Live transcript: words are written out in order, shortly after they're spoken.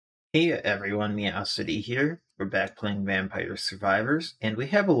Hey everyone, Meowcity here. We're back playing Vampire Survivors, and we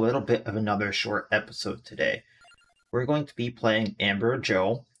have a little bit of another short episode today. We're going to be playing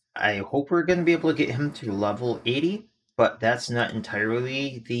Ambrojoe. I hope we're going to be able to get him to level 80, but that's not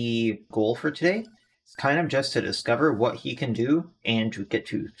entirely the goal for today. It's kind of just to discover what he can do and to get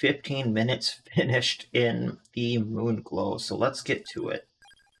to 15 minutes finished in the Moonglow, so let's get to it.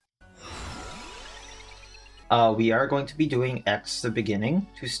 We are going to be doing X the beginning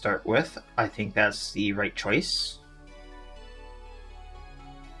to start with. I think that's the right choice.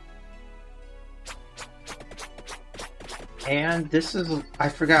 And this is, I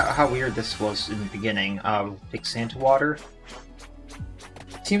forgot how weird this was in the beginning. Big Santa Water.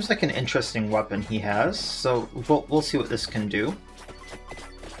 Seems like an interesting weapon he has, so we'll see what this can do.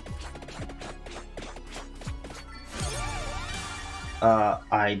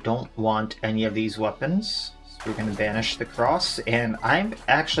 I don't want any of these weapons. We're going to banish the cross, and I'm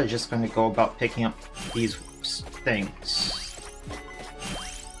actually just going to go about picking up these things.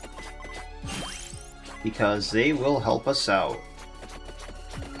 Because they will help us out.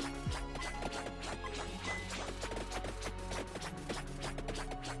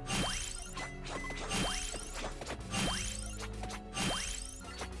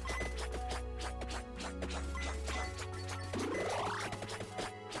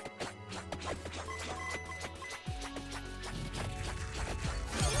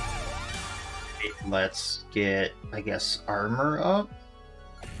 Let's get, I guess, armor up.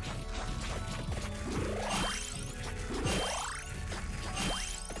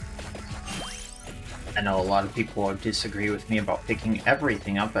 I know a lot of people would disagree with me about picking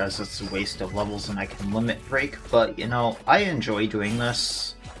everything up as it's a waste of levels and I can limit break, but you know, I enjoy doing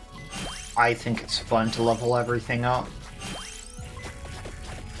this. I think it's fun to level everything up.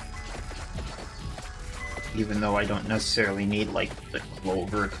 Even though I don't necessarily need, like, the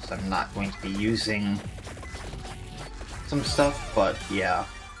clover, because I'm not going to be using some stuff, but yeah.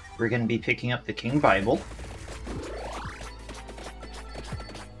 We're going to be picking up the King Bible.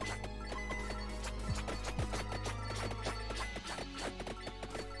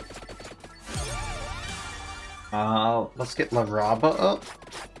 Let's get La Raba up.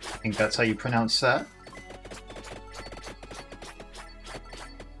 I think that's how you pronounce that.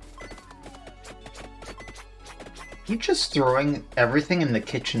 You just throwing everything in the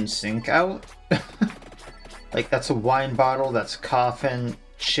kitchen sink out? Like, that's a wine bottle, that's a coffin,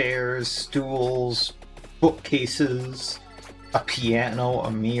 chairs, stools, bookcases, a piano,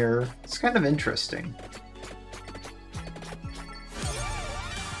 a mirror. It's kind of interesting.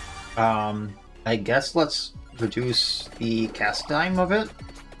 I guess let's reduce the cast time of it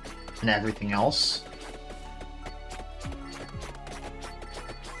and everything else.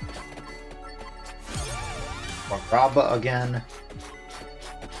 Raba again.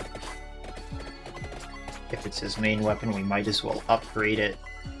 If it's his main weapon, we might as well upgrade it.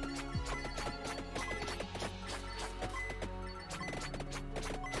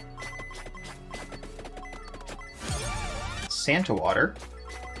 Santa Water.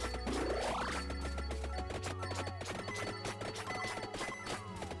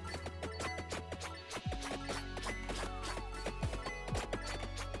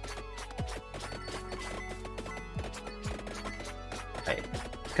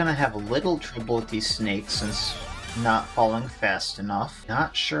 Gonna have a little trouble with these snakes since not falling fast enough.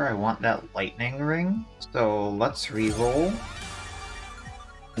 Not sure I want that lightning ring, so let's reroll.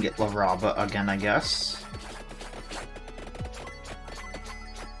 Get La Raba again, I guess.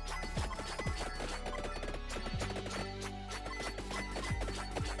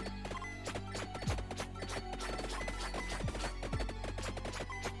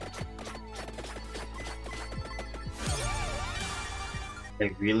 I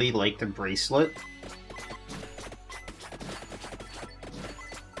really like the bracelet.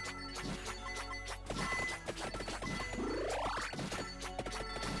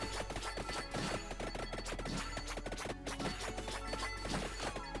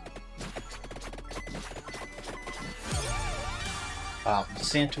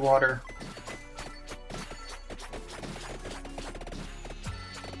 Santa Water.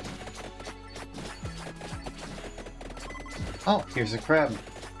 Oh, here's a crab.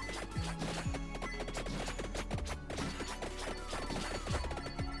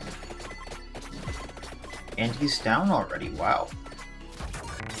 And he's down already, wow.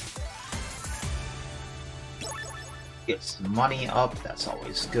 Get some money up, that's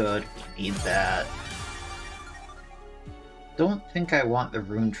always good. We need that. Don't think I want the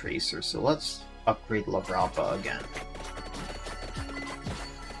Rune Tracer, so let's upgrade La Raba again.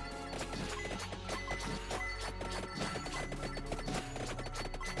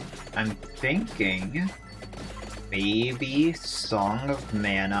 I'm thinking maybe Song of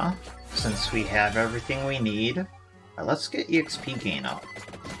Mana, since we have everything we need. Let's get EXP gain up.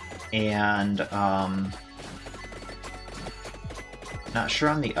 And, not sure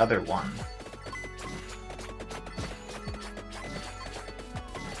on the other one.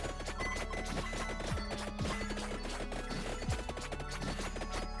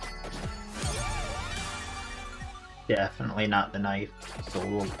 Definitely not the knife, so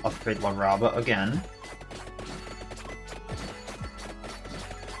we'll upgrade La Raba again.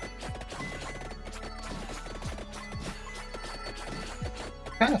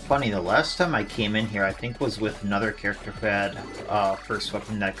 Kind of funny, the last time I came in here I think was with another character who had first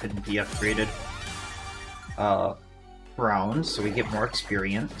weapon that couldn't be upgraded. Brown, so we get more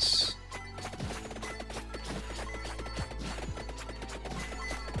experience.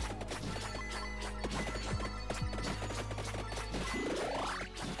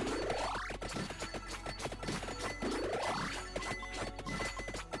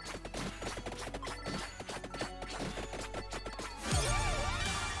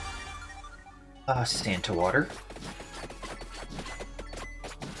 Santa water.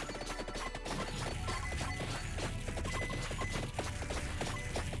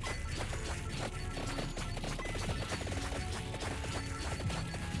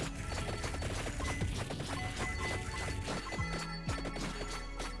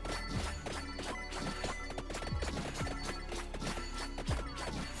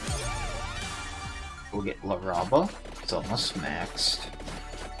 We'll get La Raba. It's almost maxed.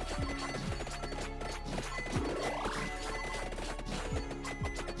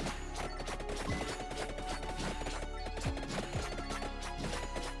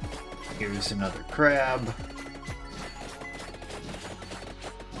 Here's another crab.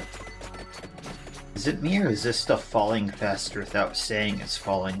 Is it me, or is this stuff falling faster without saying it's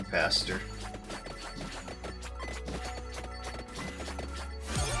falling faster?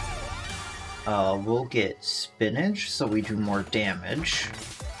 We'll get spinach, so we do more damage.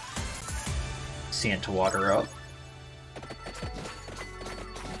 Santa water up.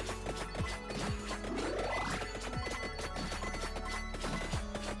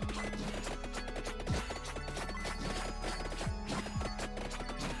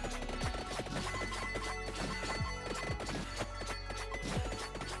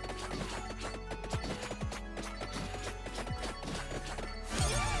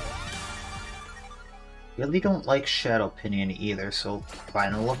 Really don't like Shadow Pinion either, so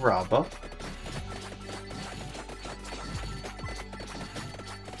final La Raba.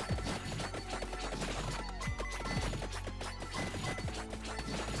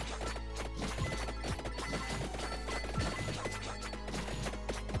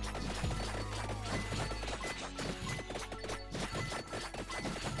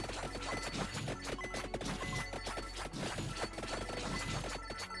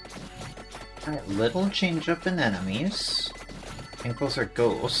 Alright, little change up in enemies. I think those are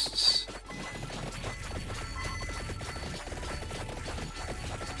ghosts.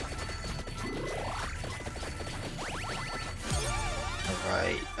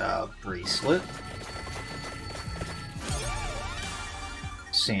 Alright, bracelet.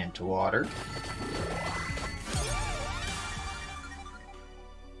 Santa water.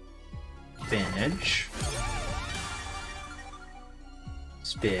 Spinach.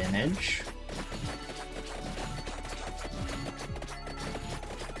 Spinach.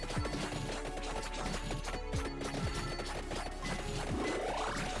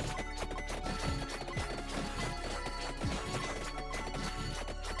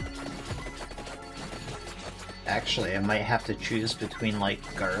 Actually, I might have to choose between, like,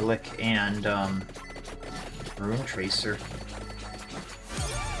 garlic and, Rune Tracer.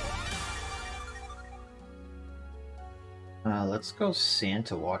 Let's go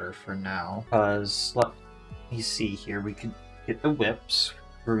Santa water for now. Because, let me see here, we can get the whips,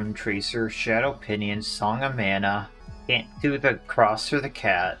 Rune Tracer, Shadow Pinion, Song of Mana. Can't do the cross or the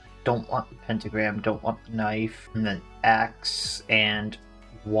cat. Don't want the pentagram, don't want the knife. And then axe and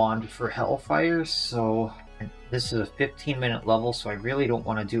wand for Hellfire, so... This is a 15-minute level, so I really don't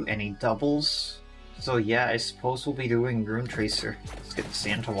want to do any doubles. So yeah, I suppose we'll be doing Rune Tracer. Let's get the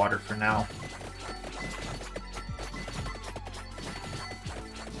Santa water for now.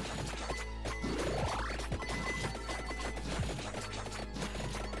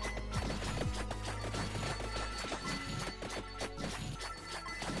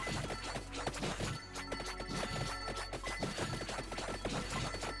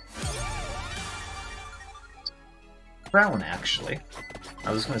 Brown, actually.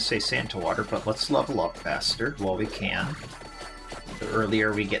 I was going to say Santa water, but let's level up faster while we can. The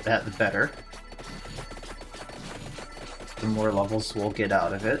earlier we get that, the better. The more levels we'll get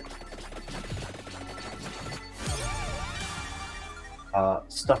out of it.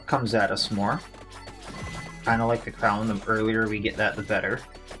 Stuff comes at us more. Kinda like the crown, the earlier we get that, the better.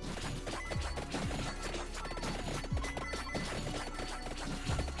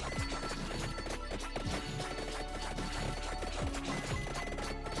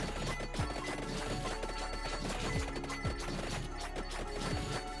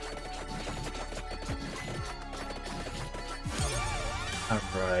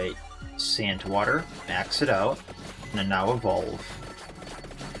 Alright, sand to water, max it out, and then now evolve.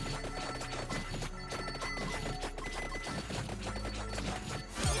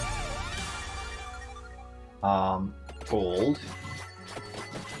 Gold.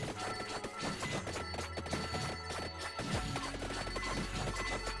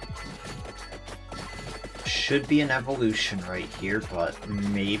 Should be an evolution right here, but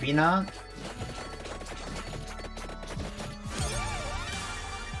maybe not.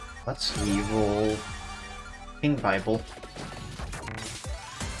 Let's reroll King Bible.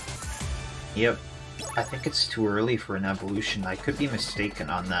 Yep. I think it's too early for an evolution. I could be mistaken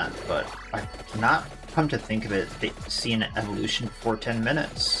on that, but I've not come to think of it, seeing an evolution for 10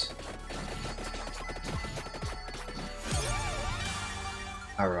 minutes.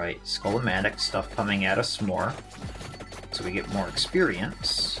 Alright, Skullamatic stuff coming at us more, so we get more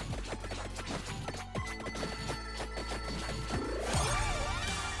experience.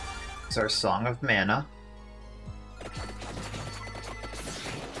 It's our Song of Mana.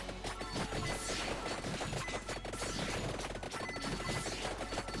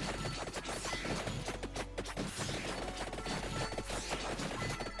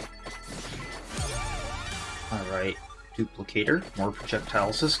 Alright, Duplicator. More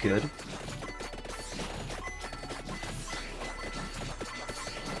projectiles is good.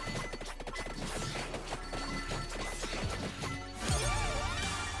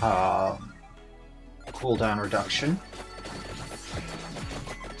 Cooldown reduction.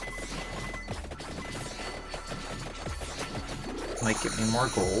 Might give me more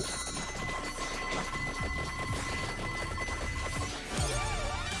gold.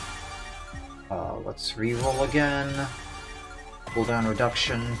 Let's reroll again. Cooldown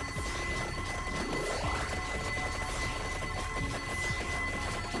reduction.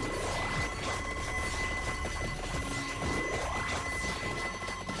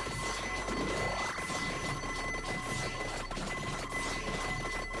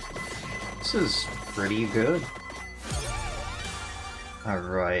 This is pretty good.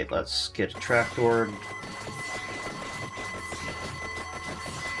 Alright, let's get a trapdoor.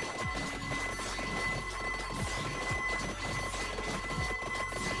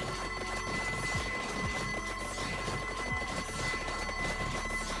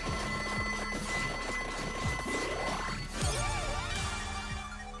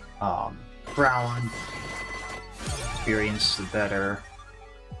 Brown. Experience the better.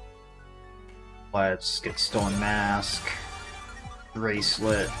 Let's get Stone Mask.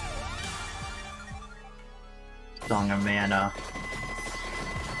 Bracelet. Song of Mana.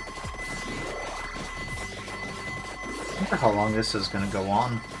 I wonder how long this is going to go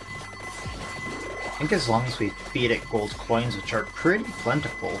on. I think as long as we feed it gold coins, which are pretty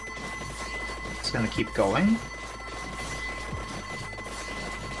plentiful, it's going to keep going.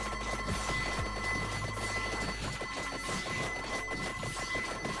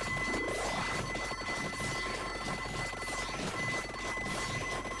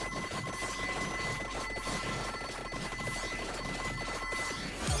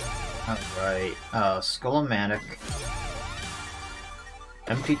 Alright, Skullamatic,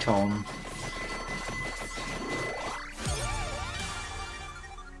 Empty Tome,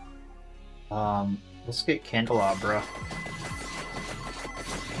 let's get Candelabra.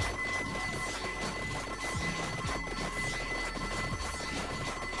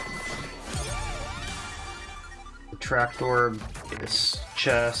 The Trapdoor, this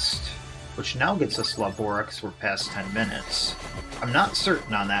chest, which now gets us Labora because we're past 10 minutes. I'm not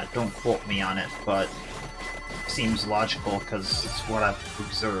certain on that, don't quote me on it, but it seems logical because it's what I've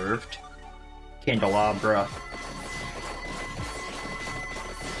observed. Candelabra.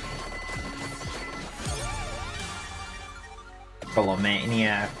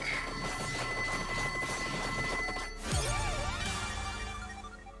 Maniac.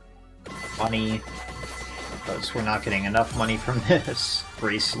 Money, because we're not getting enough money from this.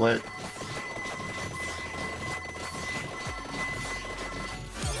 Bracelet.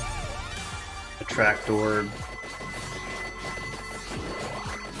 Attract Orb.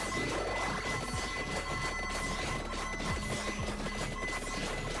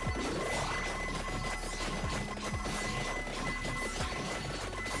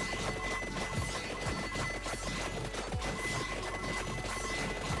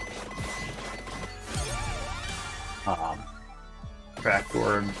 Cracked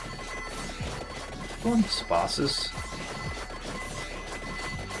Orb. Going to bosses.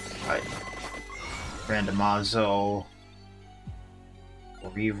 Alright. Randomazo.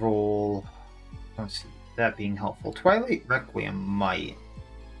 Reroll. I don't see that being helpful. Twilight Requiem might.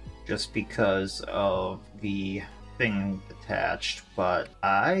 Just because of the thing attached, but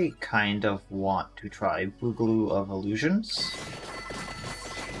I kind of want to try Boogaloo of Illusions.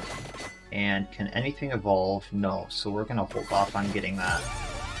 And can anything evolve? No, so we're gonna hold off on getting that.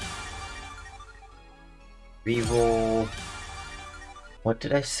 Reroll. What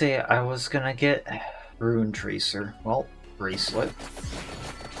did I say I was gonna get? Rune Tracer. Well, Bracelet.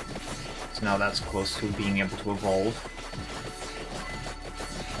 So now that's close to being able to evolve.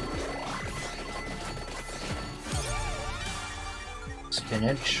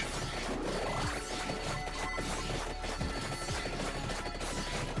 Spinach.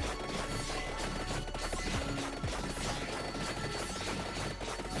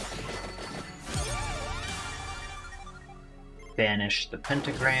 Banish the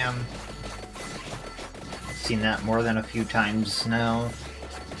pentagram. Seen that more than a few times now.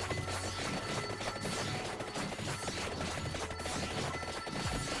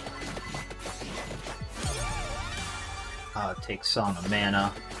 Take Song of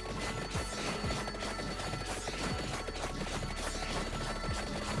Mana.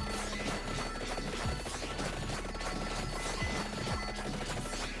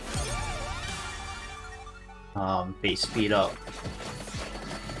 Base speed up.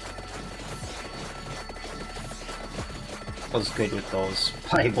 Was good with those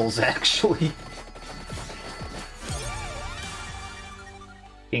Bibles, actually.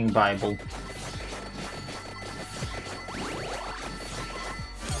 King Bible.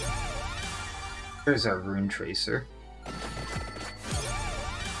 There's our Rune Tracer.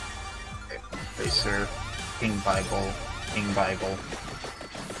 Okay, Tracer, King Bible, King Bible.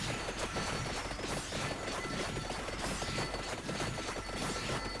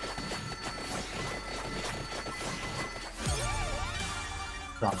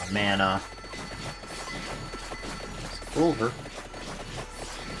 On the mana. It's over.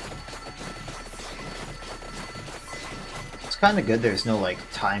 It's kind of good there's no like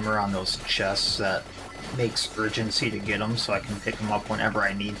timer on those chests that makes urgency to get them, so I can pick them up whenever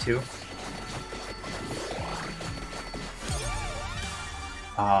I need to.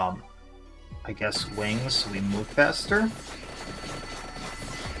 I guess wings, so we move faster.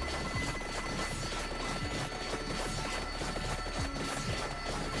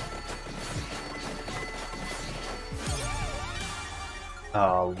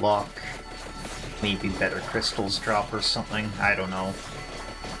 Luck. Maybe better crystals drop or something. I don't know.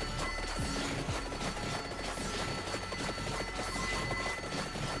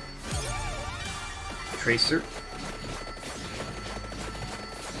 Tracer.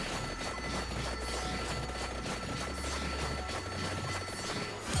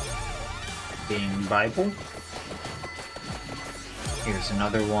 King Bible. Here's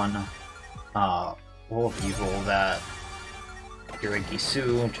another one. We'll reroll that.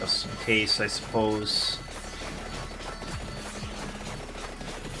 Yurigisu, just in case, I suppose.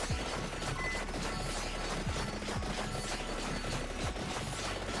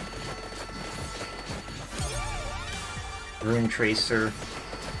 Rune Tracer.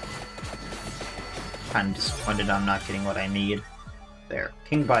 Kinda disappointed I'm not getting what I need. There.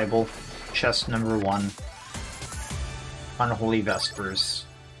 King Bible, chest number 1. Unholy Vespers.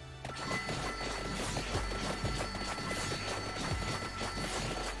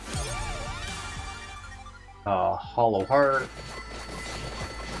 Hollow Heart.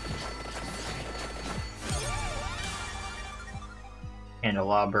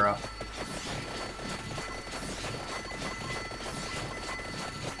 Candelabra.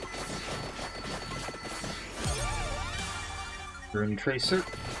 Rune Tracer.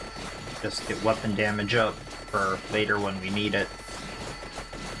 Just get weapon damage up for later when we need it.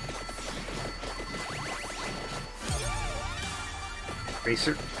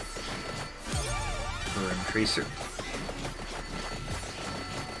 Tracer. Rune Tracer.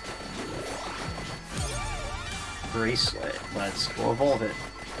 Bracelet. Let's go evolve it.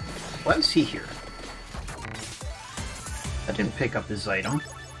 Why is he here? I didn't pick up his item.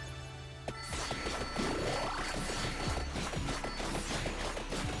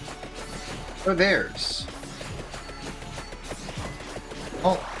 Or theirs.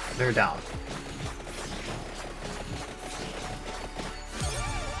 Oh, they're down.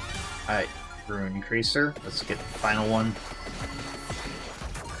 Alright, Rune Tracer. Let's get the final one.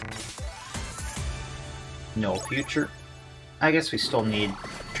 No future. I guess we still need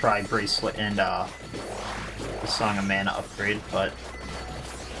try Bracelet and the Song of Mana upgrade, but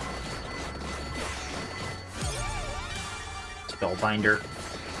Spellbinder.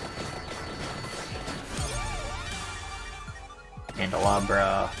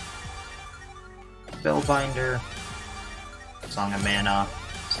 Candelabra. Spellbinder. Song of Mana.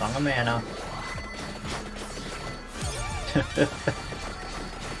 Song of Mana.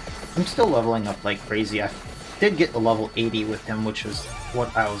 I'm still leveling up like crazy. I did get the level 80 with him, which was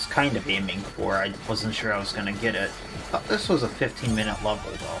what I was kind of aiming for. I wasn't sure I was going to get it. But this was a 15-minute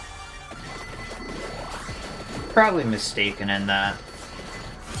level, though. Probably mistaken in that.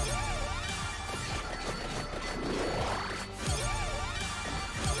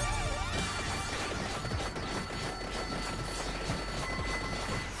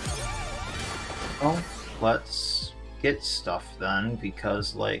 Well, let's get stuff then,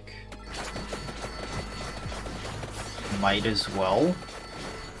 because, like, might as well.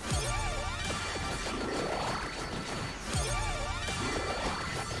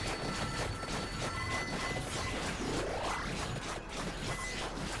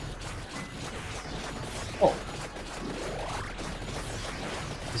 Oh.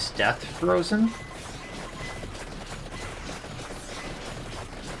 Is death frozen?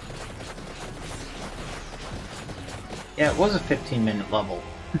 Yeah, it was a 15-minute level.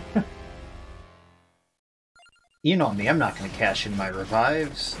 You know me, I'm not going to cash in my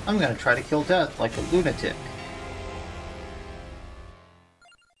revives. I'm going to try to kill death like a lunatic.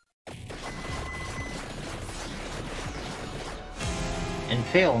 And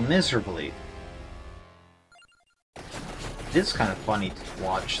fail miserably. It is kind of funny to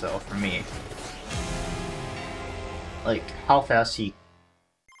watch, though, for me. Like, how fast he...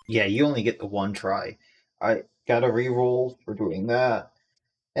 Yeah, you only get the one try. I got a reroll for doing that.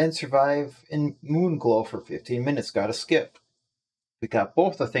 And survive in Moonglow for 15 minutes. Gotta skip. We got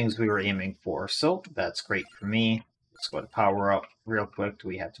both the things we were aiming for, so that's great for me. Let's go to power up real quick. Do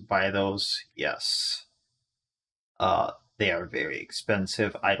we have to buy those? Yes. They are very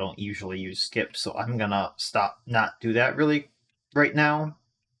expensive. I don't usually use skip, so I'm gonna not do that really right now.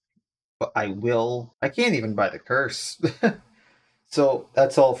 But I will. I can't even buy the curse. So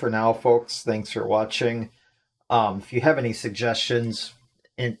that's all for now, folks. Thanks for watching. If you have any suggestions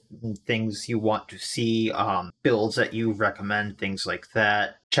and things you want to see, builds that you recommend, things like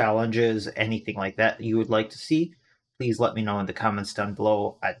that, challenges, anything like that you would like to see, please let me know in the comments down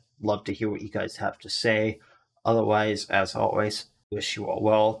below. I'd love to hear what you guys have to say. Otherwise, as always, wish you all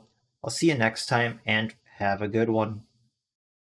well. I'll see you next time, and have a good one.